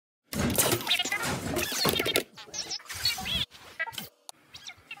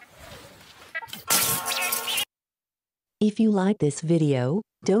If you like this video,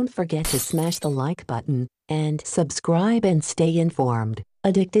 don't forget to smash the like button and subscribe and stay informed.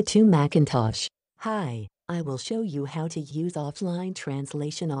 Addicted to Macintosh. Hi, I will show you how to use offline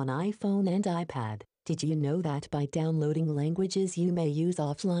translation on iPhone and iPad. Did you know that by downloading languages you may use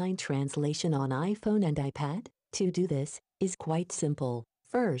offline translation on iPhone and iPad? To do this is quite simple.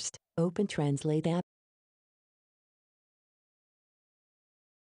 First, open Translate app.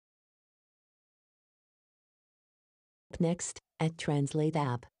 Next, at Translate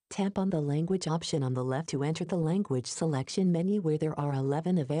app, tap on the language option on the left to enter the language selection menu where there are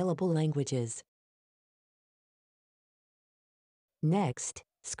 11 available languages. Next,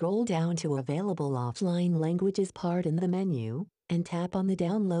 scroll down to Available Offline Languages part in the menu, and tap on the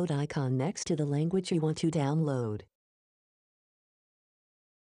download icon next to the language you want to download.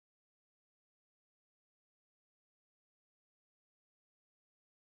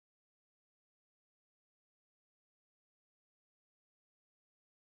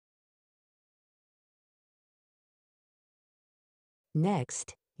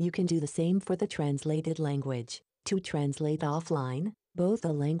 Next, you can do the same for the translated language. To translate offline, both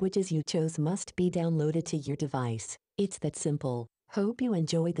the languages you chose must be downloaded to your device. It's that simple. Hope you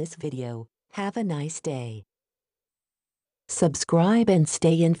enjoyed this video. Have a nice day. Subscribe and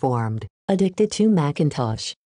stay informed. Addicted to Macintosh.